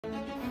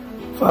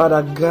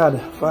Father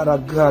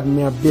God,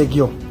 may I beg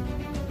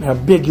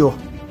you,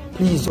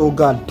 please, oh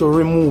God, to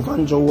remove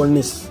Andrew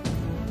Wellness.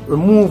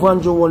 Remove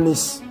Andrew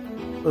Wellness.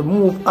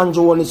 Remove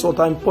Andrew Wellness out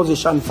of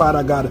position,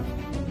 Father God.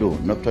 No,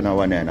 not turn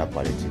one in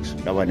politics.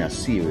 That one is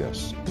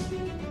serious.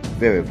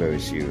 Very,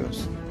 very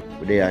serious.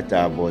 They are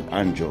talking about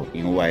Andrew,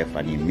 his wife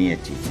and his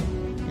matey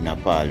in a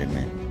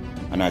parliament.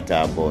 And I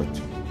talk about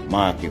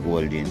Marky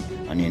Golding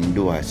and his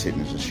dual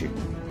citizenship.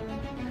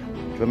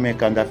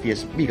 Jamaica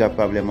face bigger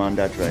problem on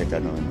that right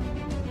now.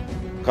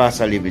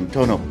 Cost of living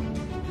turn up.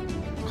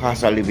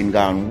 Cost of living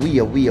gone way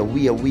up in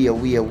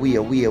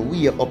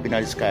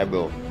the sky,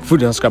 bro.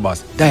 Food and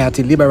Scrabbers, diet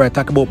liberal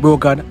talk about bro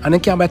God, and then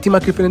can't buy Tim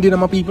McCriffin and dinner,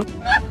 my people.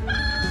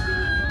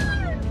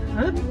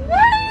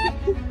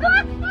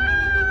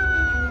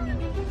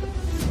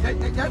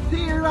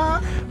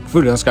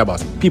 Food and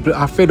Scrabbers, people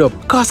are fed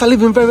up. Cost of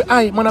living very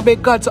high, man. I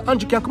beg God so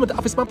Andrew can come to the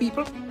office, my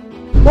people.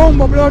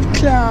 Bomba blood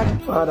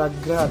clot. Father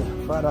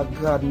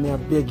God, may I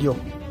beg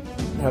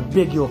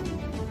you,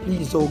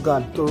 please, oh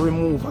God, to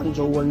remove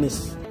Andrew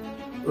Wellness.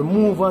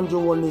 Remove Andrew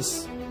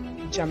Wellness.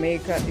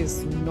 Jamaica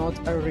is not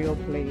a real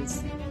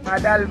place.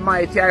 God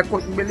Almighty, I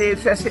couldn't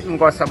believe you're sitting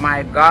go, so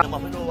my God.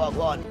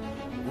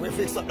 We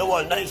fix up the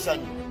whole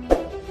nation.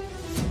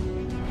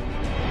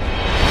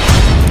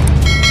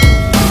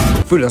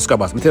 Food and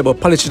Scrabbers, me tell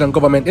about politics and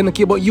government. They don't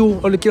care about you,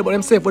 only care about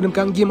themselves, what them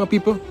can give my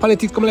people.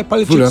 Politics come like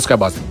politics. Food and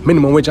Scrabbers,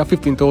 minimum wage of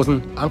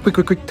 15,000, and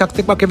quick tax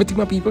take back everything,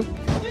 my people.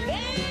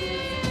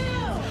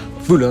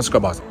 Food and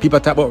Scrabbers, people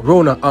talk about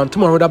Rona and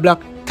tomorrow the black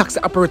taxi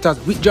operators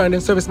join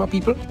them service, my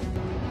people.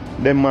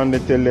 Them man they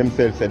tell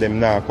themselves that them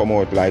now come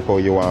out like how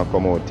you want to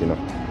come out, you know.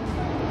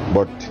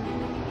 But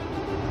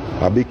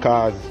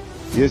because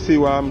you see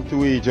what I'm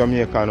to eat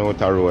Jamaican out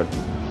the road,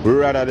 we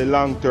rather the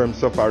long-term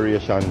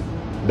sufferation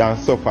than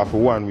suffer for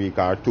 1 week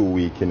or 2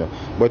 weeks, you know.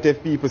 But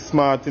if people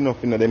smart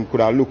enough, you know, them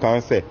could have look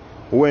and say,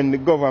 when the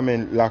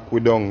government lock we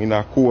down in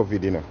a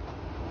COVID, you know,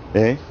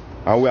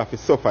 and we have to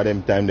suffer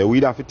them time there,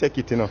 we'd have to take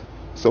it, you know.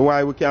 So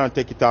why we can't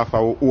take it off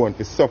our own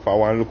to suffer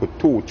one look at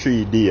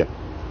 2-3 days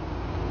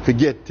to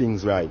get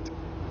things right?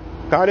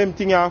 Because them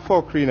things are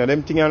fuckery, you know,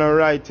 them things are not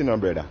right, you know,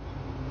 brother.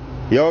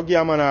 You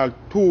give a man all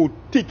 2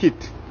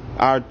 tickets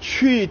or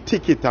 3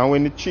 tickets, and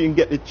when the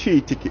get the 3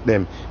 ticket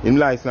them, him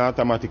license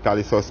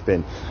automatically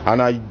suspend.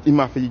 And him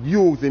have to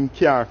use him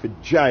car to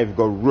drive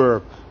go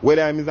work.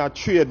 Whether him is a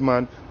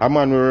tradesman, a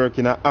man who work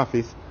in an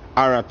office,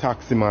 or a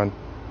taxi man.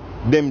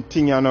 Them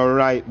things are not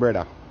right,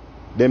 brother.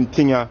 Them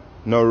things are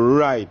not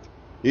right.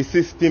 The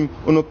system,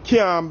 you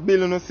can't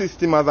build a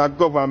system as a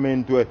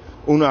government where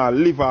you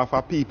live off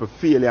of people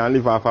failure and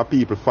live off of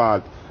people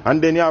fault.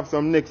 And then you have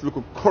some next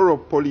look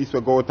corrupt police who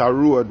go out a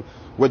road,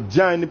 who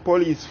join the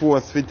police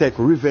force to take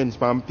revenge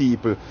from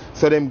people.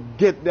 So they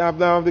have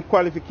the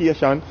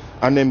qualification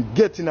and them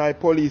get in the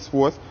police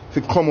force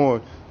to come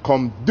out,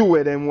 come do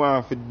what they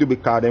want to do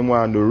because they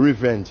want the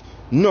revenge.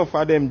 Enough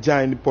of them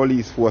join the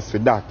police force for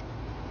that.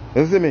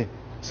 You see me?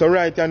 So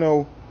right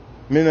now,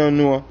 me don't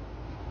know.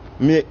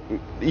 We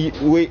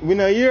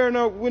not hear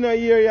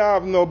you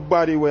have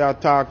nobody where I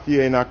talk for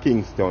you in a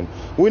Kingston.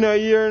 We not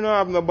hear no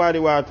have nobody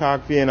where I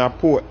talk for you in a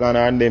Portland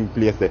and them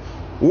places.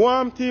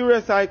 One to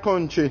rest our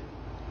country.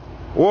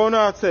 One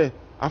not say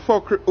I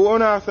fuck one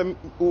not say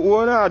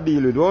one not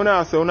deal with, one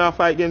not say one not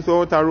fight against the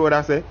outer road,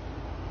 I say.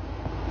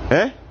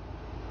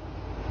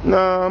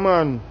 Nah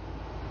man.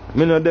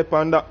 Me no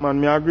depend that man,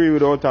 me agree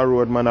with the outer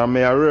road man and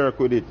me I work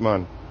with it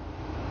man.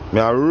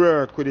 I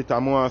work with it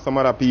and I want some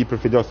other people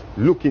to just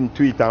look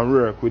into it and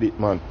work with it,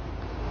 man.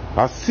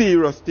 A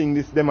serious thing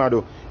this them a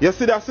do. You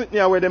see that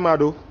something where them a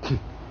do?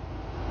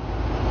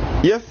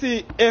 You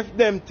see if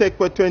them take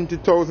for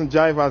 20,000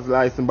 driver's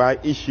license by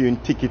issuing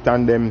ticket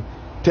and them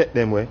take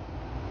them away,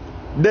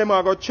 them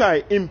are going to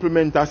try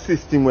implement a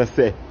system where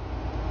say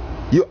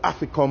you have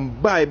to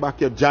come buy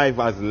back your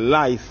driver's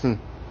license.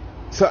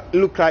 So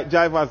look like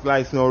driver's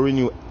license will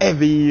renew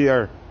every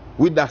year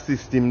with that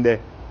system there.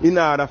 In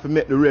order to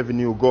make the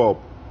revenue go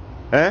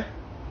up.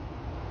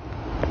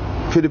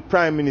 For the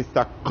Prime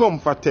Minister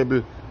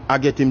comfortable I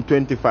get him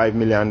 $25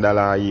 million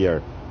a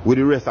year. With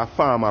the rest of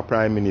farmer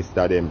Prime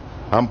Minister them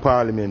and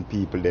Parliament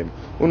people them.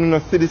 You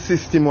don't see the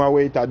system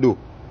what it a do.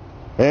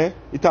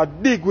 It a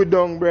dig with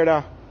down,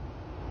 brother.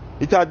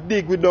 It a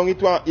dig with down.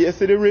 It want, you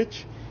see the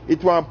rich?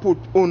 It want put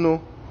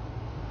uno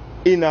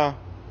in a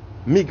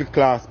middle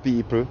class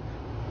people.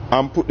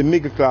 And put the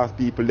middle class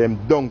people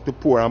them down to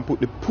poor and put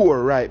the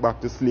poor right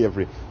back to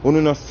slavery. You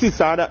know see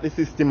how that the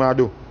system I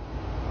do.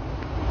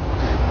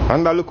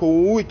 And I look how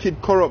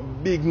wicked, corrupt,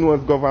 big nose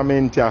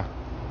government here.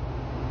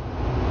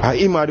 And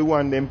him are the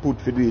one them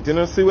put for do it. You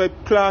know see where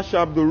Clash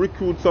Shop do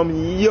recruit some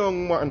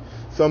young man,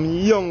 some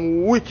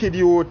young wicked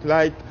youth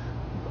like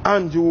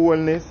Andrew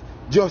Wellness,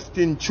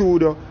 Justin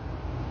Trudeau,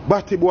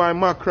 Batty Boy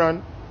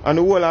Macron, and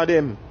the whole of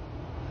them.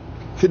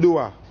 To do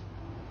what?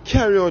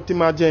 Carry out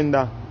him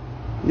agenda.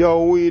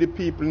 Yo, we the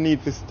people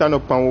need to stand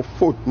up on our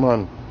foot,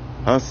 man,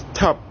 and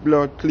stop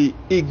blood clean,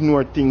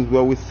 ignore things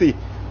where we see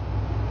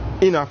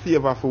in a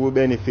favor for our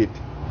benefit.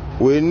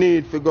 We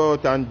need to go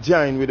out and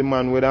join with the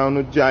man without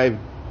no drive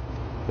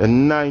A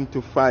 9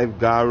 to 5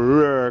 guy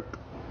work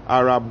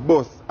or a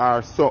bus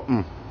or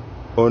something.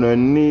 On a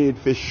need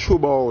for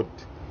shub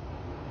out.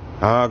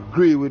 I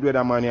agree with what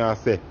the man here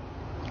say.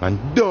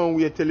 And don't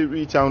wait till it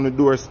reach on the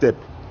doorstep.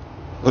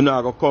 You know,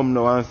 I go come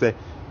now and say,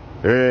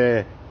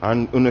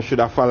 and you should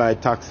have followed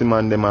the taxi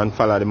man them and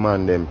follow the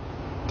man them.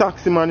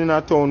 Taxi man in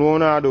a town, what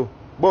wanna do?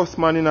 Bus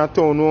man in a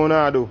town, what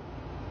wanna do?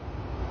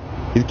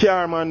 The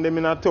car man them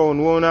in a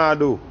town, what wanna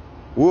do?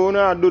 What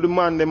wanna do the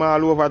man them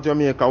all over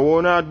Jamaica?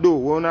 What wanna do?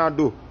 What wanna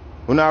do?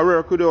 Wanna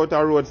work without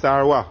a road,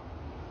 sir, what?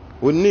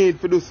 We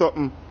need to do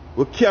something.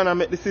 We cannot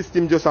make the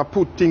system just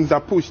push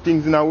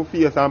things in our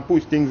face and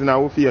push things in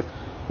our face.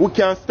 We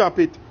can't stop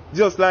it.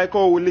 Just like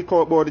how we lick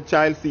out about the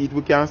child seat,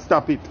 we can't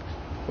stop it.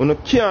 We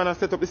can't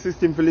set up the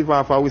system to live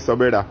off our whistle,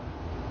 brother.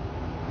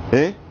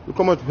 Eh? We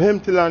come out of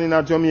empty land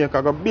in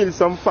Jamaica, go build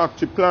some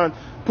factory plant,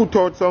 put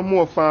out some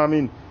more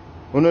farming.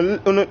 We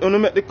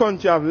make the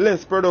country have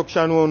less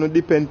production, we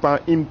depend on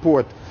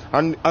import.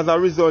 And as a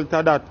result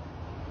of that,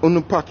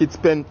 we pocket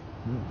spend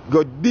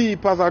go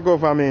deep as a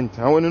government.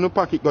 And when you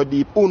pocket go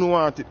deep, who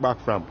want it back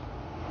from?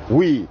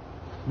 We,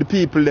 the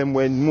people them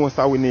when most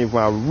of we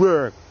never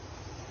work.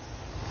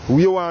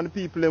 We want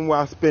the people them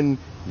who spend,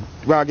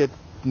 who get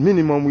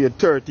minimum wage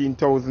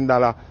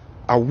 $13,000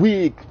 a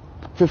week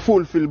to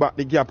fulfill back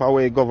the gap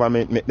away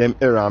government make them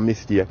error and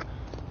mistake.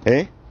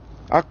 Eh?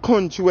 A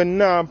country when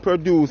now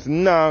produce,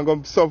 now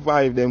going to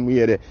survive them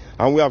way there.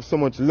 And we have so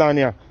much land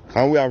here,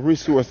 and we have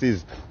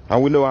resources,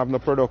 and we don't have no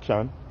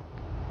production.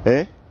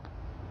 Eh?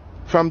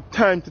 From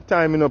time to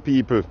time, you know,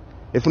 people,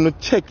 if you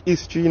check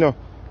history, you know,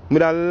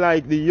 I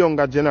like the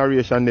younger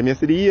generation. Them. You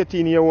see the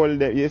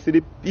 18-year-old, you see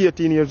the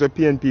 18 years of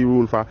PNP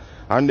rule for,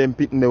 and them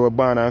people they were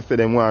born and say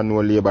them want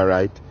no labor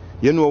right.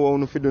 You know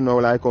what you do now,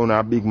 like on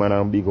a big man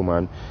and big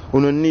woman.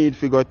 You need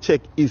to go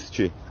check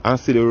history and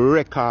see the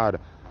record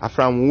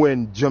from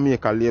when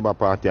Jamaica Labour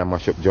Party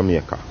mash up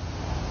Jamaica.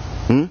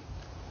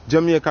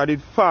 Jamaica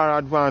did far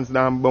advanced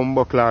than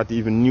Bumbleclot,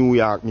 even New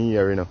York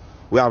near, you know.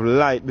 We have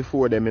light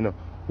before them, you know.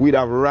 We'd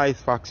have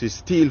rice factory,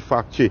 steel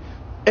factory,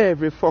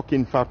 every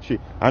fucking factory.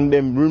 And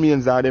them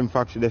remains of them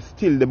factory, they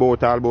still the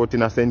boat all about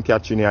in a St.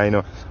 Catherine, you know,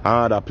 and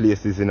other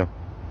places, you know.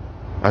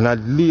 And a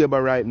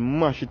labor right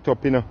mash it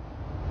up, you know.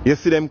 You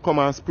see them come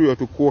and spray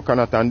to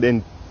coconut and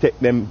then take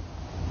them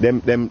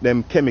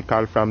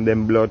chemical from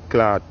them blood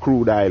clot,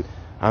 crude oil,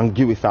 and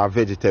give us our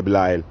vegetable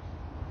oil.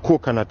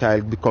 Coconut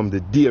oil becomes the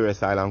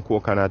dearest oil and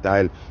coconut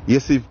oil. You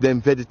see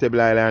them vegetable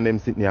oil and them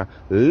sitting here,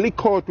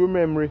 lick out with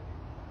memory.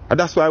 And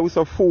that's why we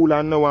so fool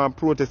and no one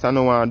protest and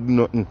no one do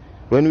nothing.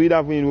 When we'd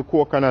have been with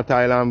coconut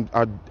oil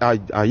and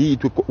I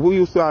eat, we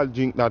used to all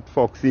drink that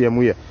fuck same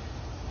way.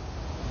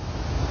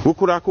 We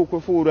could have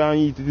cooked food and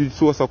eat with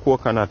source of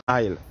coconut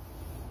oil.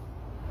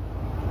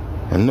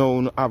 And now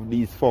we have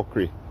these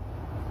fuckery.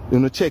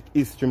 You check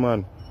history,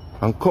 man,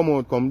 and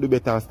come do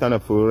better and stand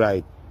up for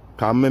right.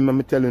 Because remember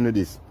me telling you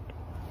this.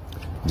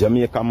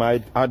 Jamaica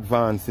might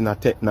advance in a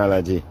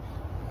technology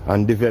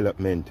and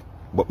development,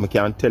 but me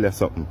can tell you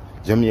something.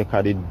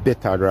 Jamaica did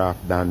better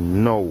draft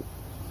than now.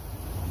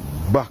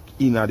 Back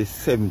in the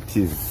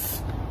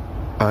 70s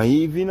and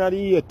even at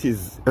the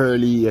 80s,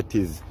 early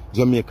 80s,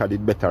 Jamaica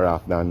did better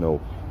off than now.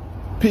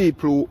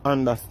 People who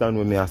understand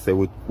what I say,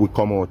 we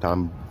come out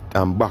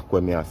and back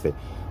when I say.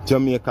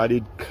 Jamaica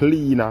did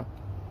cleaner,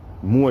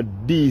 more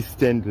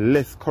decent,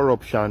 less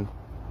corruption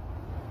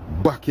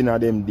back in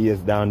them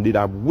days than did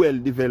a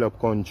well-developed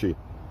country.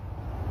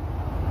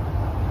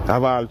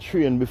 I've all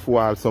trained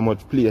before all so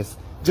much place.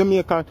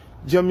 Jamaica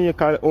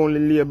only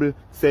label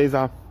says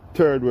a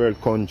third world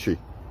country.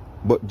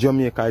 But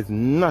Jamaica is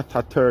not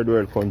a third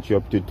world country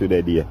up to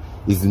today day.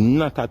 It's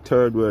not a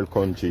third world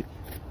country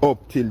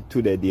up till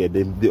today day.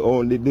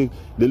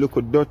 They look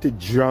a dirty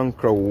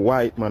drunk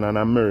white man and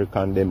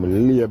American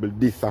them label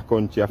this a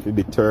country have to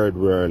be third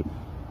world.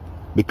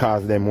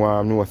 Because them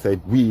want to know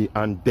said we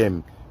and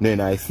them then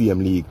I see them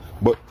league.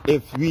 But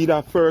if we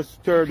the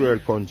first third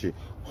world country,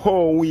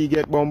 how we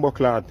get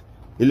Bumbleclot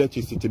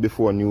electricity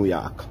before New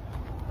York?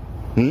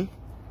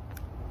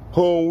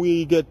 How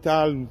we get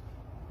all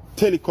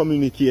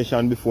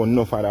telecommunication before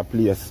enough other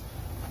place?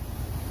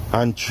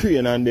 And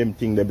train and them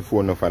thing there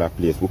before enough other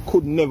place. We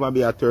could never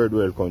be a third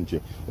world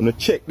country. You know,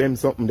 check them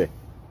something there.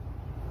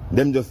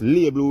 Them just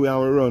label we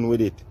and we run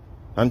with it.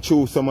 And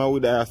choose someone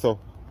with there so.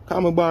 Cause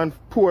I'm born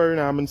poor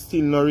and I'm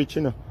still not rich,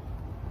 you know.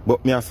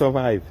 But me I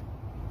survive.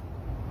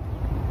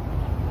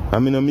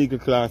 I'm in a middle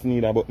class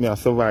neither, but me I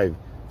survive.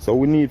 So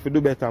we need to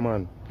do better,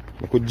 man.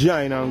 We could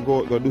join and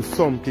go do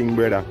something,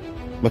 brother.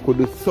 We could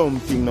do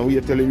something now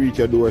wait till you reach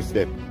your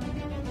doorstep.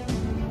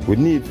 We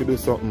need to do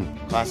something.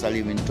 Cause I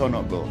live in turn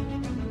up, bro.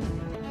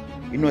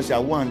 You know, say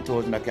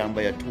 1,000 I can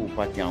buy you 2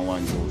 patty and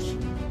 1 juice.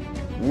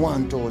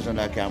 1,000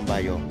 I can buy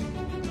you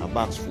a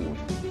box food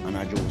and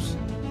a juice.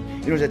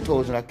 You know, say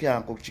 1,000 I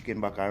can't cook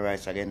chicken back and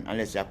rice again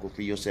unless you cook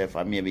for yourself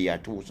and maybe you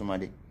two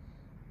somebody.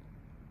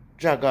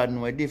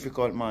 Dragon, it's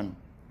difficult, man.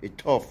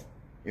 It's tough.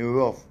 It's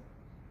rough.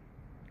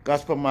 Go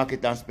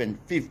supermarket and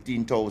spend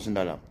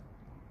 $15,000.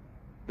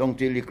 Down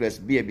to the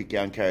littlest baby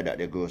can carry that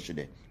the grocery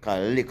there. Because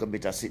a little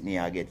bit of sitting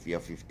here I get for your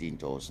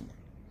 15,000.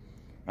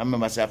 I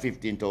remember say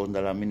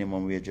 $15,000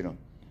 minimum wage, you know.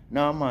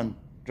 Now, man,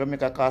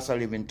 Jamaica cost of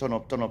living turn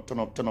up,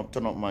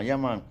 man. Yeah,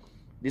 man.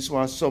 This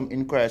one some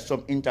inquiry,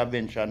 some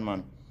intervention,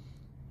 man.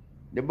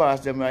 The boss,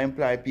 them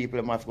employ people,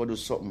 them have to go do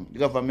something. The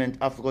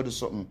government have to go do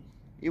something.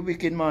 You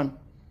wicked, man.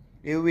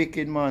 You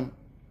wicked, man.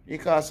 You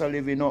cost of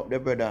living up the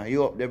brother.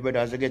 You up the brother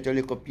as you get your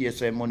little pay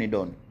so your money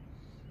done.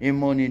 Your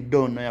money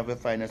done, now you have to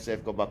find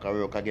yourself go back and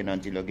work again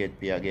until you get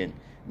pay again.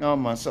 No,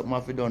 man, something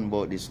have to be done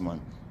about this, man.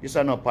 This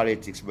is not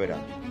politics,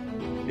 brother.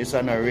 This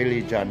is not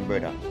religion,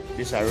 brother.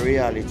 This is a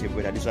reality,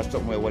 brother. This is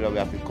something where we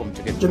have to come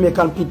together.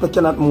 Jamaican people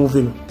cannot move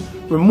him.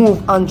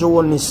 Remove Andrew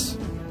Holness.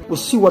 We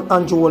see what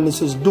Andrew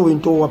Holness is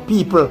doing to our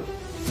people.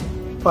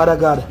 Father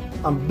God,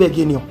 I'm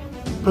begging you.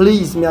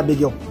 Please, me I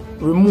beg you.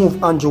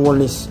 Remove Andrew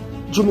Holness.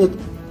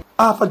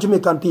 Half of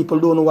Jamaican people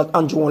don't know what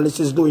Andrew Holness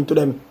is doing to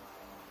them.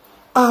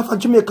 Half of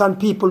Jamaican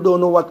people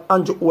don't know what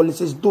Andrew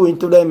Holness is doing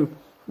to them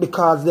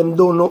because them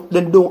don't know,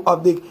 they don't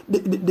have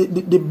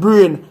the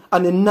brain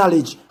and the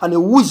knowledge and the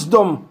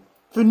wisdom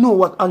to know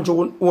what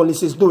Andrew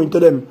Holness is doing to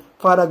them.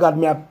 Father God,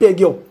 may I beg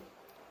you,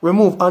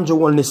 remove Andrew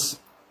Holness.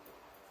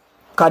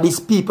 Because these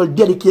people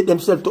dedicate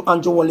themselves to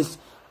Andrew Holness.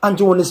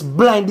 Andrew Holness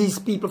blind these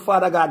people,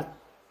 Father God.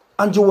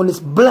 Andrew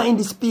Holness blind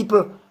these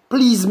people.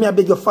 Please, may I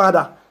beg you,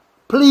 Father.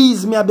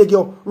 Please, may I beg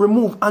you,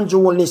 remove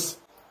Andrew Holness.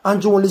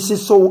 Andrew Holness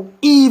is so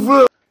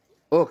evil.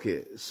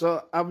 Okay,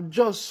 so I've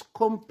just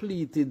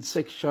completed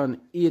section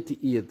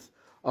 88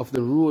 of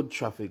the Road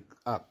Traffic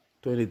Act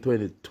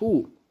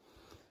 2022.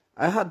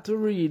 I had to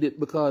read it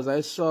because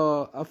I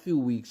saw a few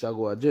weeks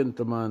ago a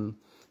gentleman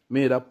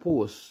made a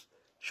post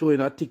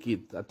showing a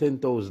ticket, a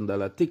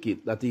 $10,000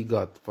 ticket that he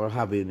got for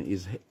having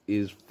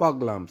his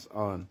fog lamps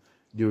on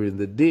during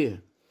the day.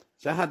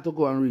 So I had to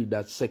go and read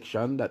that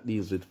section that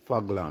deals with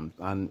fog lamps.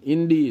 And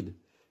indeed,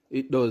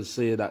 it does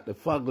say that the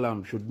fog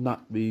lamp should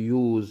not be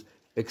used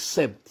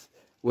except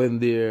when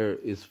there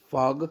is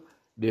fog,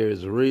 there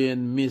is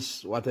rain,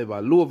 mist, whatever,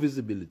 low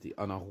visibility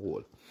on a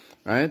whole,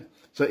 right?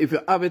 So if you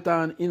have it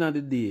on in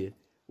the day,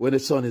 when the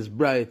sun is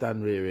bright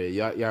and rare,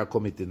 you're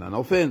committing an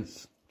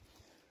offense.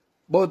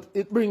 But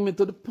it brings me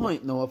to the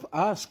point now of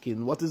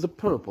asking, what is the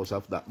purpose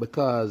of that?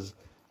 Because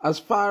as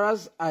far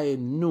as I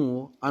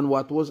know and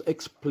what was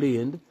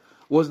explained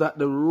was that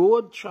the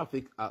Road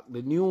Traffic Act,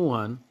 the new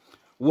one,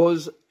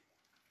 was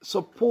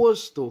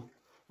supposed to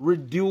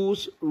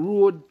reduce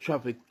road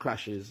traffic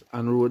crashes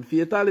and road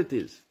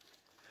fatalities.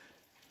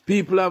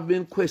 People have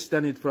been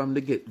questioning it from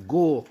the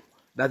get-go,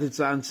 that it's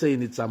and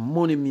saying it's a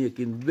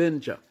money-making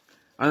venture,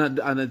 and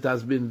it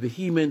has been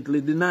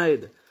vehemently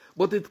denied.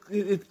 But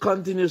it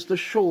continues to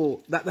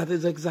show that that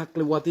is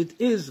exactly what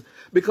it is,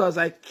 because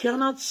I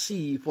cannot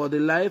see for the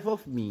life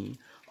of me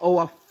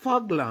our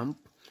fog lamp,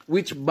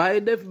 which by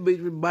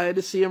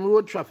the same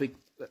Road Traffic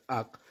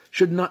Act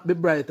should not be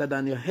brighter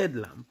than your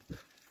headlamp.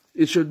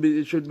 It should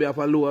be of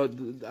a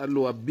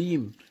lower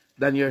beam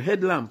than your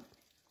headlamp.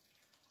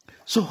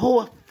 So how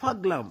a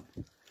fog lamp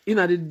in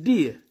the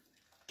day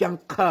can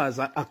cause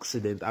an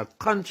accident or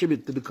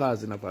contribute to the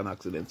causing of an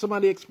accident?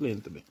 Somebody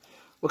explain to me.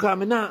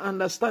 Because I not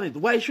understand it.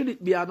 Why should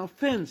it be an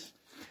offense?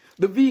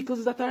 The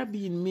vehicles that are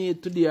being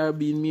made today are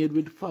being made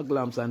with fog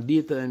lamps and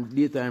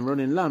daytime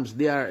running lamps,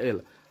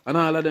 DRL, and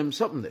all of them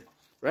something there,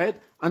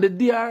 right? And the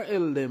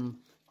DRL them,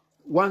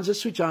 once you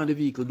switch on the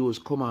vehicle, those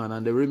come on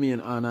and they remain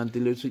on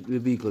until the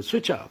vehicle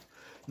switch off.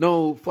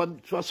 Now,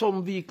 for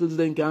some vehicles,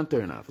 then can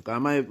turn off.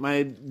 Because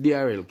my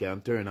DRL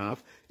can turn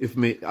off if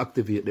me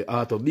activate the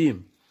auto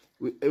beam.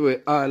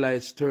 Where all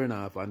lights turn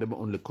off and they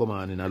only come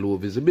on in a low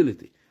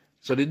visibility.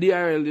 So the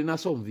DRL in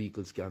some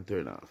vehicles can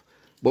turn off.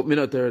 But me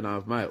not turn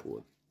off my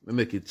own. I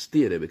make it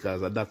stay there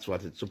because that's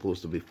what it's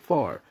supposed to be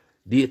for.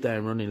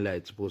 Daytime running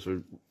lights supposed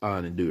to be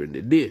on during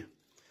the day.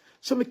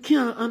 So me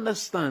can't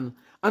understand.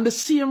 And the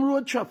same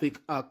Road Traffic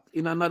Act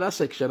in another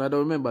section, I don't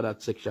remember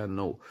that section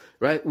now,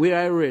 right,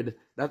 where I read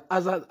that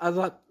as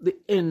at the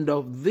end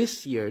of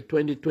this year,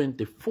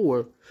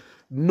 2024,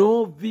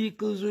 no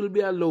vehicles will be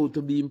allowed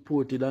to be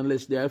imported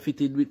unless they are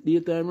fitted with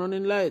daytime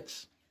running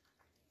lights.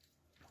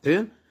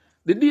 See?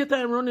 The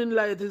daytime running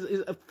light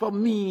is for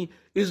me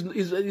is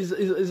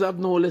of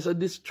no less a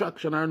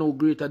distraction or no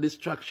greater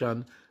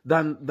distraction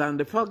than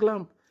the fog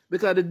lamp,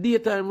 because the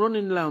daytime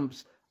running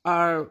lamps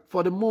are,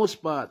 for the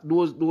most part,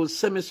 those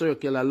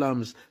semicircular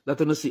lamps that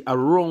you see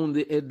around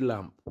the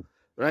headlamp,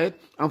 right?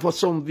 And for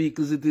some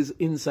vehicles, it is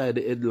inside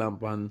the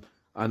headlamp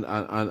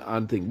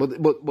and thing.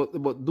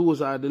 But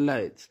those are the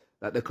lights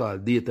that they call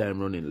daytime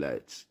running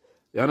lights.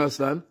 You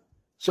understand?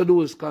 So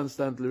those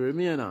constantly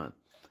remain on.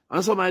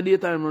 And some of my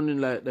daytime running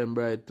light them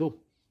bright too.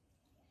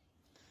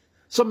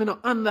 So me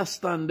not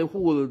understand the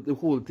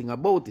whole thing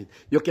about it.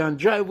 You can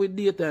drive with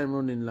daytime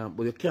running lamp,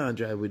 but you can't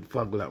drive with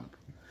fog lamp.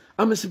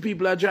 I mean, see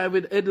people that drive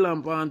with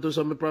headlamp on to,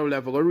 so me probably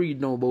have to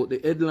read now about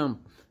the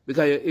headlamp.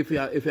 Because if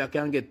you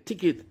can get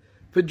ticket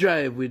for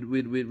drive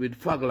with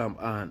fog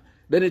lamp on,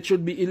 then it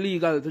should be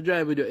illegal to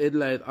drive with your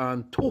headlight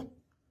on too.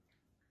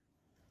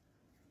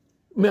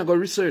 Me I go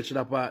research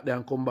that part there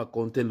and come back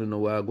and tell you know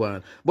where I go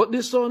on. But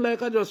this sound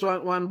like I just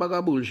want one bag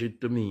of bullshit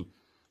to me.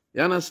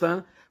 You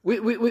understand? We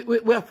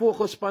are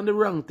focused on the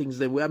wrong things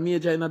then. We are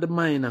majoring at the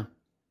minor.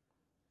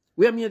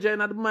 We are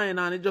majoring at the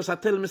minor, and it just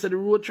tell me that the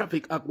Road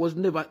Traffic Act was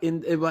never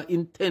ever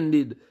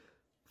intended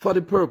for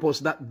the purpose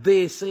that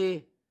they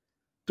say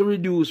to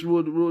reduce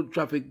road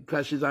traffic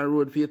crashes and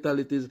road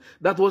fatalities.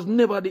 That was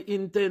never the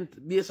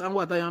intent based on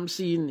what I am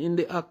seeing in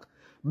the act.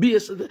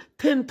 Based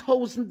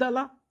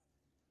 $10,000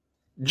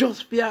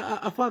 just for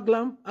a fog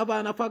lamp,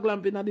 having a fog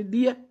lamp in the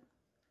day.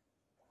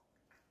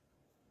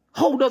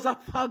 How does a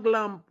fog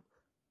lamp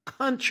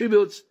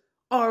contribute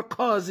or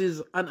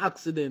causes an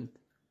accident?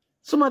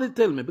 Somebody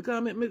tell me,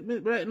 because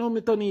right now I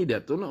turn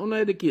idiot. Don't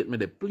educate me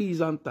there,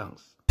 please and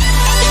thanks.